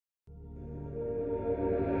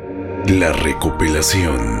La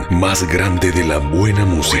recopilación más grande de la buena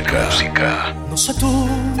música. No sé tú,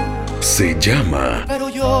 se llama, pero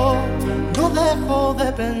yo no dejo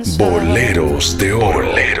de pensar. Boleros de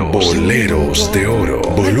Oro. Boleros de Oro.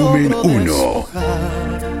 Volumen 1.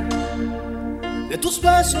 De tus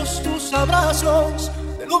besos, tus abrazos,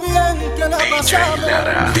 de lo bien que la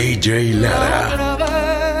pasamos. DJ Lara. Otra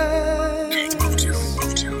vez.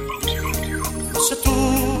 No sé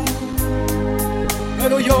tú,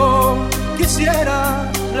 pero yo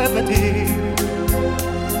quisiera repetir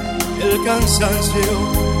el cansancio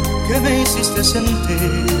que me hiciste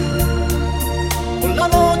sentir, por la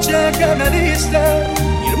noche que me diste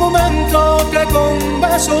y el momento que con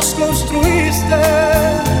besos construiste.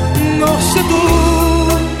 No sé tú,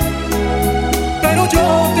 pero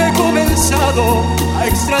yo te he comenzado a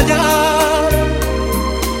extrañar.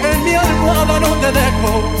 En mi almohada no te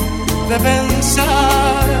dejo de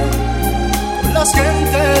pensar. Las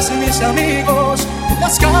gentes, mis amigos,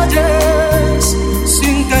 las calles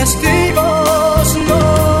sin testigos.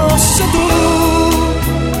 No sé tú,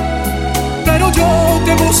 pero yo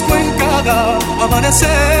te busco en cada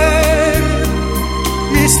amanecer.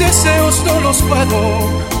 Mis deseos no los puedo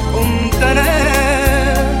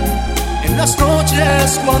contener. En las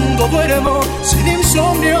noches cuando duermo sin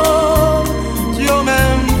insomnio, yo me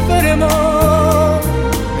enfermo.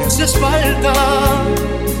 Me haces falta,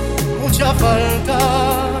 mucha falta,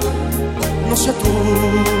 no sé tú.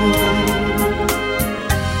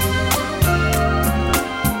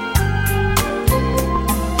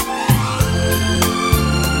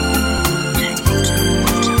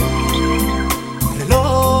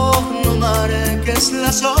 Reloj, no marques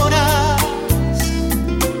las horas,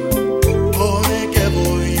 porque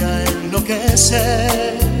voy a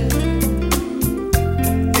enloquecer.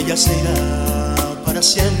 Ella se irá para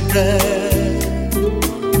siempre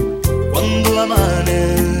cuando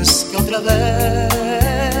amanezca otra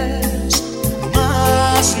vez. No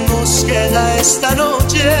más nos queda esta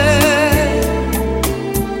noche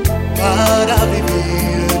para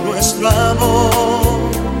vivir nuestro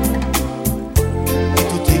amor. Y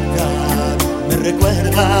tu tic-tac me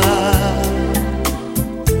recuerda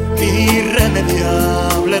mi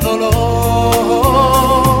irremediable dolor.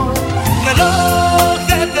 Reloj,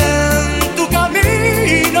 detén tu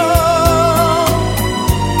camino,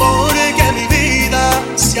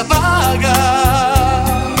 se apaga.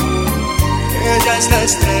 Ella es la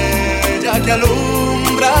estrella que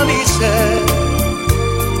alumbra mi ser,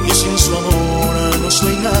 y sin su amor no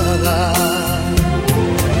soy nada.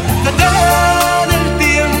 Detén el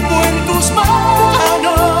tiempo en tus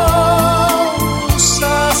manos,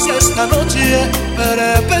 haz esta noche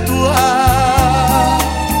perpetua,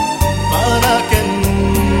 para que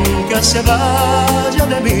nunca se vaya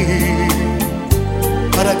de mí,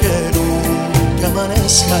 para que nunca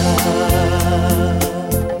amanezca.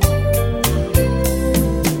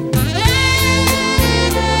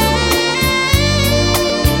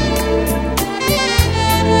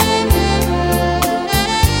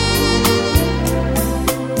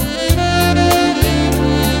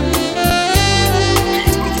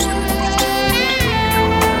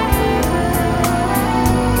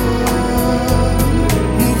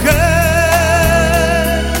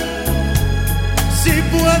 Mujer, si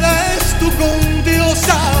puedes tú con Dios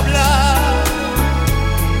hablar,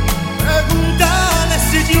 pregúntale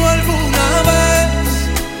si yo alguna vez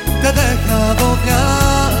te he dejado de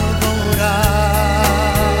adorar.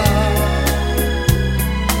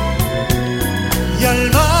 Y al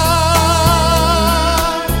mar,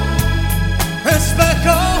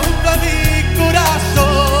 espejo de mi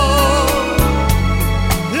corazón,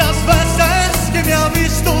 las veces que me ha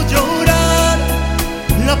visto llorar,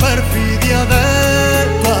 la perfidia de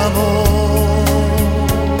tu amor.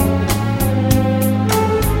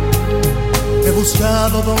 Te he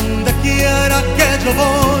buscado donde quiera que yo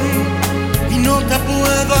voy y no te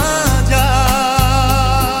puedo hallar.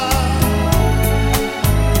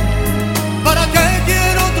 ¿Para qué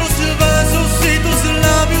quiero otros besos si tus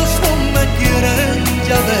labios no me quieren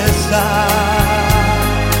ya besar?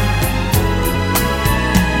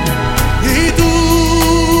 Y tú,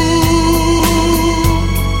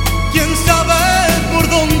 quién sabe por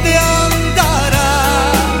dónde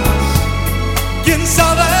andarás, quién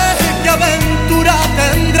sabe qué aventura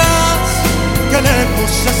tendrás, qué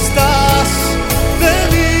lejos estás de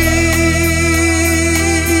mí.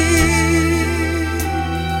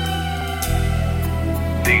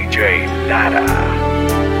 DJ Lara.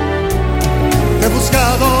 Te he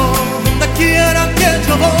buscado donde quiera que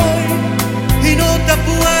yo voy y no te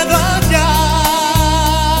puedo hallar.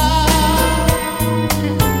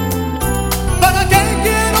 ¿Para qué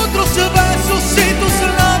quiero otros besos si tus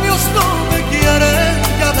labios no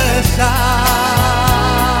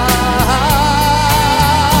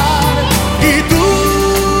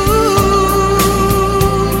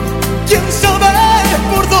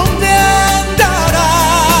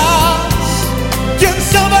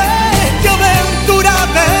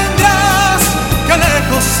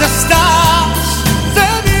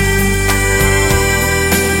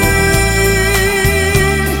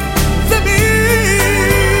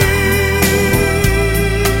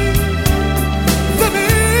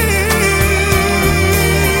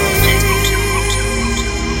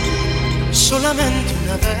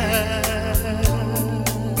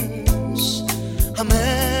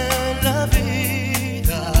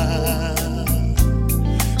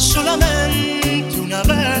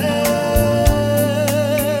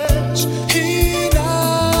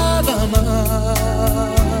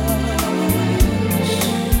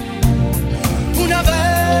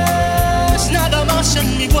atrás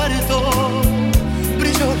en mi huerto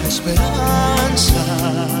brilló la esperanza.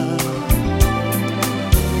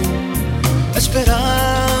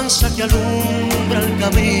 Esperanza que alumbra el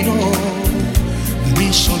camino de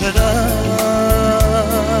mi soledad.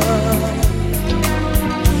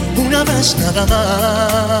 Una vez nada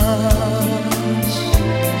más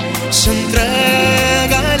se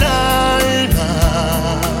entrega el alma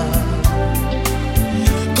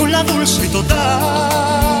con la dulce y total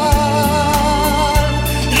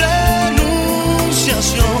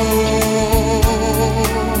renunciación.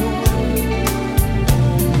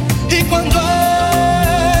 Y cuando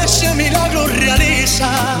ese milagro realiza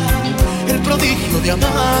el prodigio de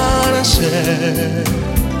amarse,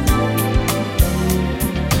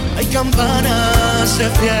 hay campanas de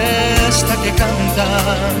fiesta que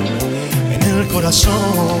cantan en el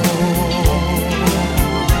corazón.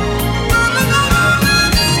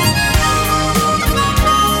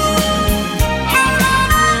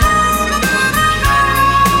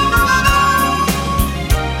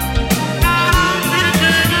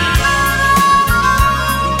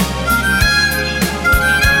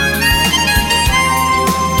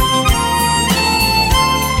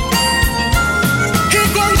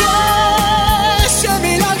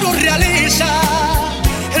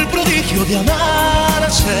 De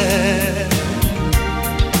amarse,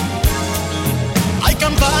 hay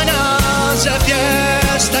campanas de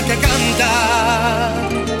fiesta que cantan.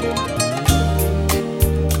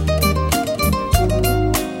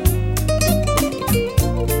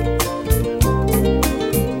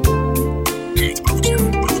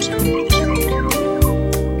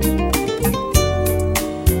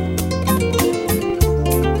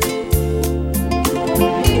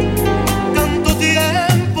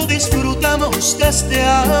 De este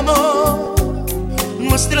amor,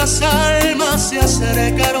 nuestras almas se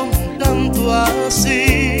acercaron tanto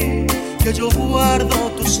así que yo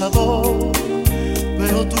guardo tu sabor,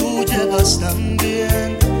 pero tú llevas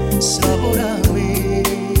también sabor a mí.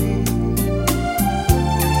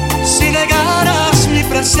 Si negaras mi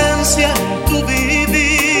presencia en tu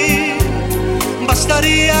vivir,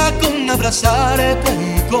 bastaría con abrazarte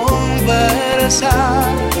y conversar.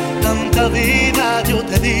 Tanta vida yo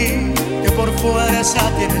te di que por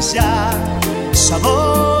fuerza tienes ya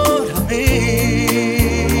sabor a mí.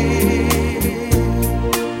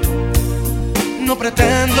 No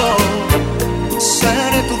pretendo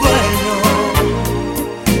ser tu dueño,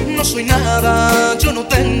 no soy nada, yo no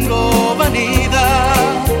tengo vanidad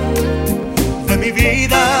de mi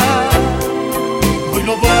vida. Hoy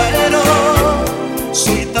lo bueno,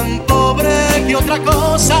 soy tan pobre que otra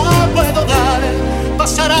cosa puedo dar.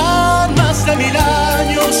 Pasarán más de 1000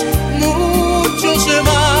 años, muchos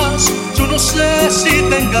más. Yo no sé si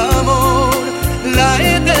tengamos la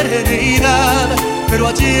eternidad, pero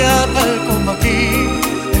allá tal como aquí,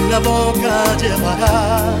 en la boca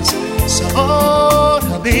llevarás sabor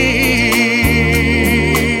a mí.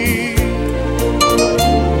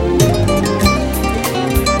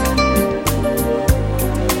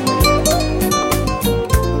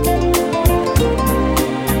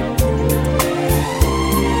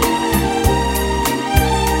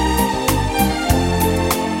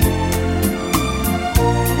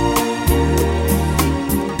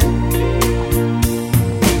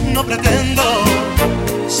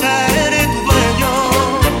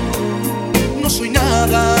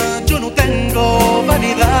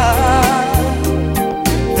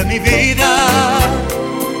 De mi vida,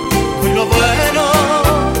 hoy lo bueno,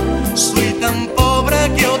 soy tan pobre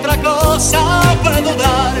que otra cosa puedo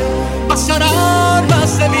dar. Pasarán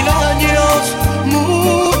más de 1000 años,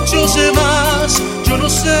 muchos más. Yo no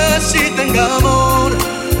sé si tengamos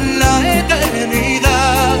la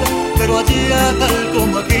eternidad, pero allá tal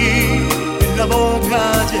como aquí, en la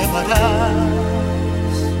boca llevarás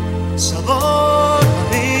sabor a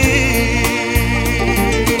mí.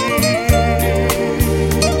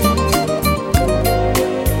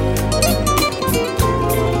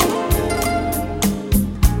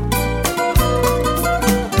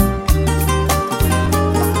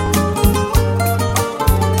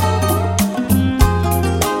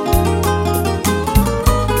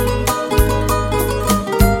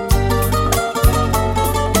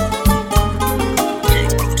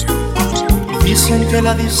 Dicen que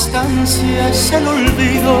la distancia es el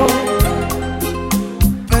olvido,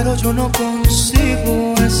 pero yo no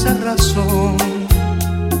consigo esa razón,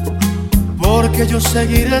 porque yo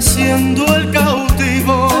seguiré siendo el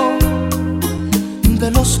cautivo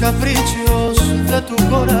de los caprichos de tu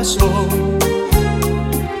corazón.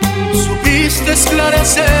 Supiste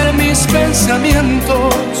esclarecer mis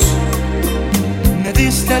pensamientos, me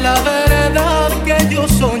diste la verdad que yo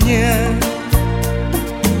soñé.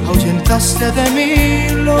 ahuyentaste de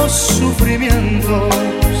mí los sufrimientos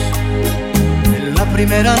en la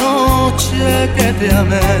primera noche que te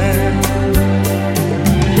amé.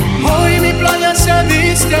 Hoy mi playa se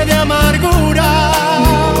viste de amargura,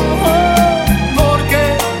 porque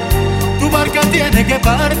tu barca tiene que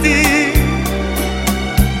partir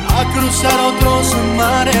a cruzar otros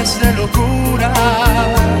mares de locura.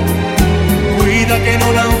 Cuida que no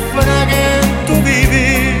naufrague en tu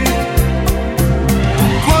vivir.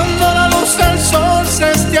 Cuando la luz del sol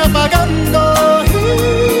se esté apagando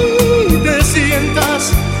y te sientas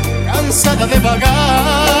cansada de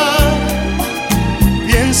vagar,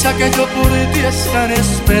 piensa que yo por ti estaré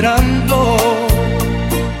esperando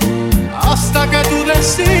hasta que tú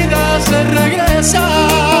decidas regresar.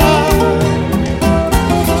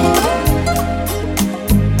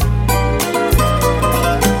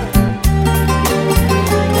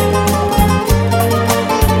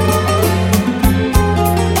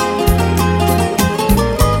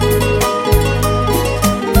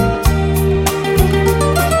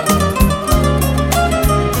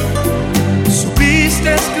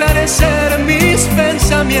 Mis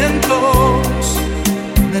pensamientos,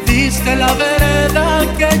 me diste la verdad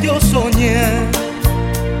que yo soñé,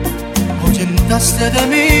 ahuyentaste de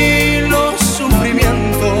mí los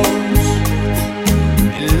sufrimientos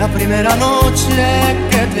en la primera noche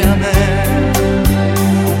que te amé.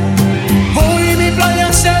 Hoy mi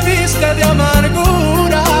playa se viste de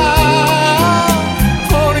amargura,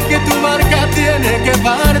 porque tu barca tiene que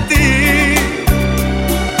partir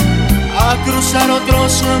a cruzar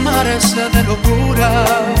otros mares de locura.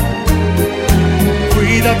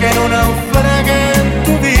 Cuida que no naufrague en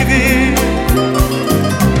tu vivir.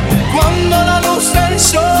 Cuando la luz del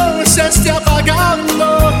sol se esté apagando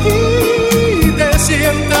y te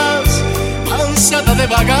sientas cansada de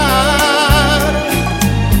vagar,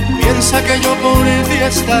 piensa que yo por ti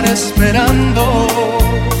estaré esperando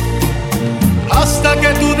hasta que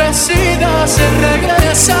tú decidas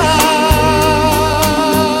regresar.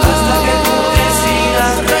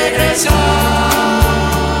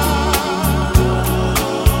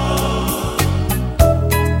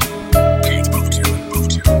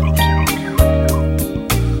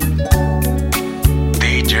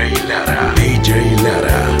 DJ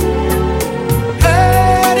Lara.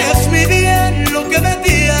 Eres mi bien, lo que me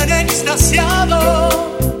tiene extasiado.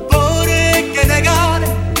 ¿Por qué negar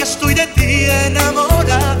que estoy de ti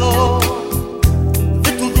enamorado?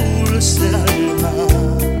 De tu dulce alma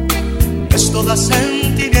es toda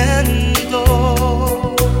sentimiento.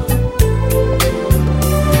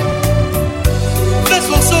 Ves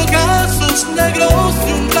los ojazos negros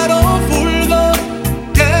de un claro fulgor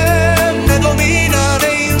que me dominan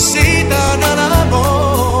e incitan al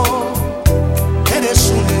amor. Eres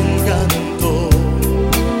un encanto,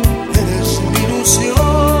 eres una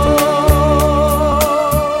ilusión.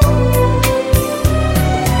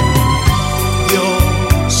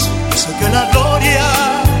 Dios dice que la gloria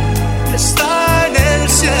está en el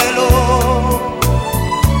cielo,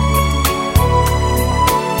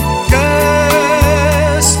 que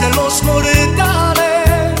es de los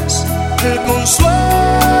mortales el consuelo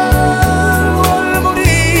al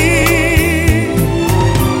morir.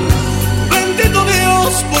 Bendito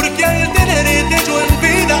Dios, porque al tenerte yo en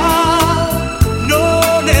vida no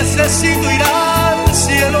necesito ir al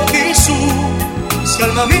cielo. Jesús, si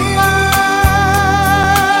alma mía,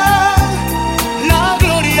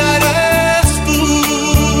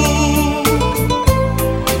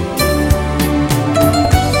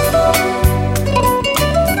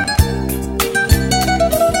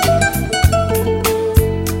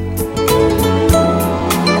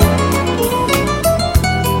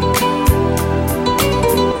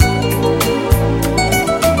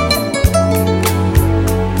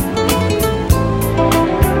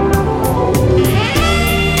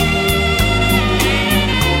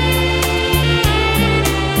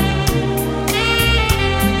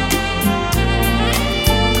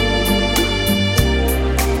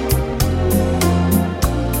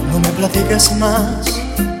 platiques más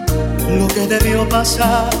lo que debió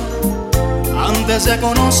pasar antes de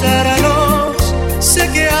conocernos. Sé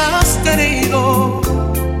que has tenido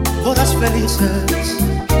horas felices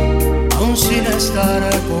aún sin estar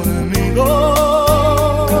conmigo.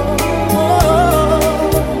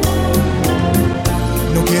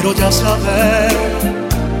 No quiero ya saber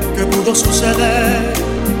qué pudo suceder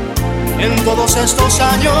en todos estos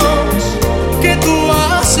años que tú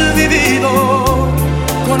has vivido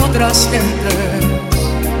con otras gentes,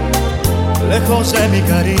 lejos de mi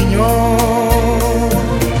cariño.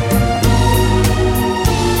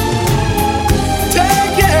 Te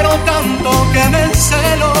quiero tanto que me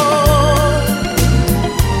encelo,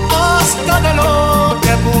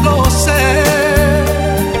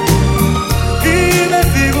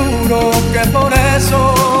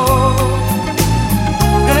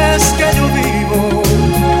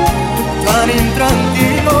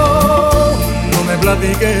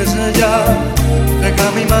 platiques ya,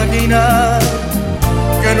 déjame imaginar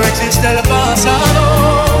que no existe el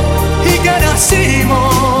pasado y que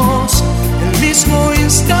nacimos el mismo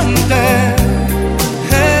instante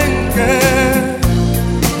en que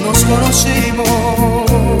nos conocimos.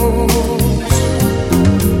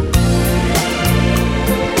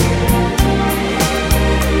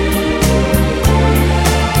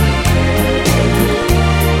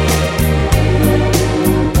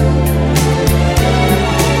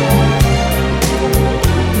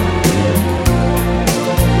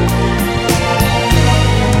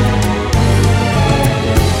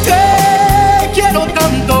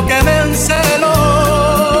 Que me encelo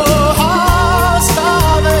hasta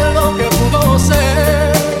de lo que pudo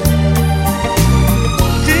ser,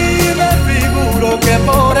 y me figuro que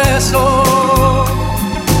por eso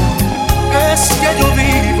es que yo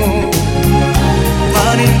vivo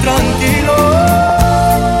tan intranquilo.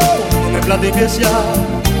 No me platiques ya,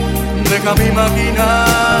 déjame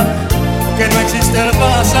imaginar que no existe el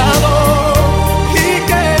pasado y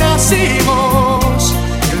que nacimos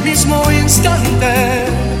el mismo instante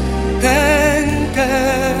en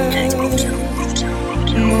que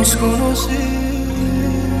nos conocimos.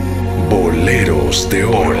 Boleros de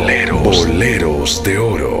oro, boleros de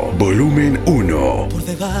oro, volumen 1. Por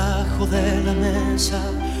debajo de la mesa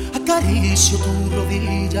acaricio tu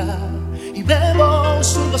rodilla y bebo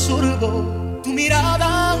surbo a surbo tu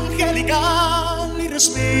mirada angelical, y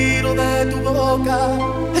respiro de tu boca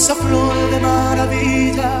esa flor de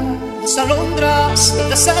maravilla. Las alondras del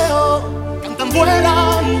deseo cantan,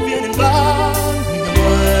 vuelan, vienen, van, y me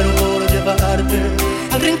muero por llevarte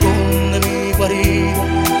al rincón de mi guarida,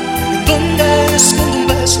 en donde escondo un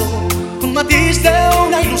beso con matiz de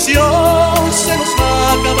una ilusión. Se nos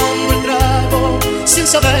va acabando el trago sin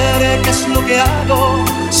saber qué es lo que hago,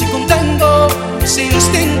 si contengo mis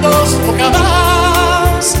instintos o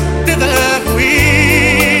jamás te dejo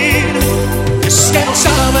ir. Es que no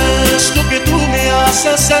sabes lo que tú me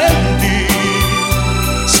haces sentir.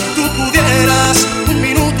 Si tú pudieras un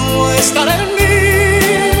minuto estar en mí,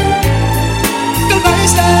 tal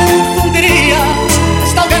vez te infundirías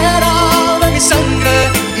esta hoguera de mi sangre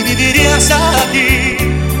y vivirías aquí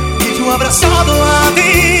y yo abrazado a ti.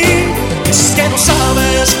 Es que no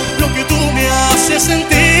sabes lo que tú me haces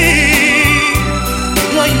sentir.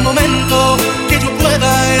 No hay momento que yo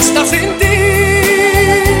pueda estar sin ti.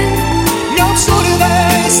 Me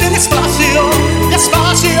absorbes el espacio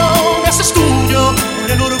me haces tuyo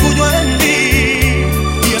por el orgullo en mí.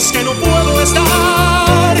 Y es que no puedo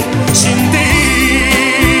estar sin ti.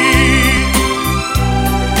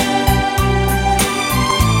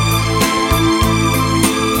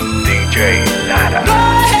 DJ Lara.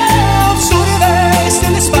 Me absorbes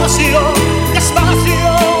el espacio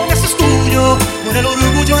me haces tuyo por el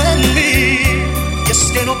orgullo en mí. Y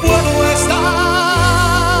es que no puedo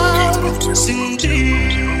estar sin ti.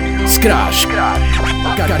 Scratch,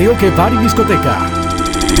 karaoke bar y discoteca.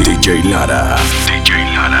 DJ Lara,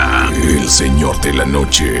 el señor de la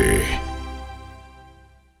noche.